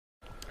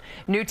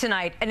New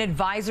tonight, an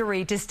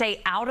advisory to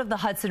stay out of the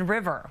Hudson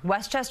River.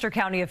 Westchester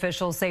County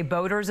officials say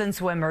boaters and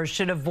swimmers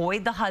should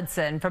avoid the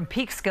Hudson from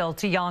Peekskill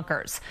to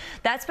Yonkers.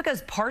 That's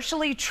because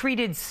partially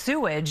treated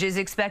sewage is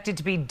expected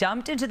to be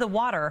dumped into the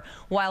water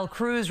while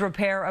crews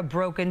repair a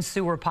broken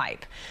sewer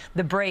pipe.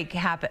 The break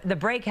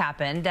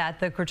happened at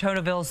the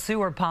Crotonaville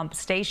Sewer Pump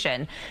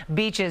Station.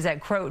 Beaches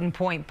at Croton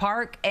Point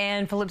Park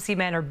and Phillipsey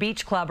Manor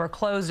Beach Club are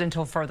closed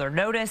until further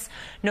notice.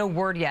 No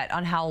word yet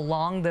on how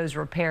long those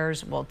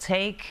repairs will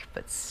take,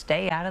 but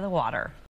stay out of the water.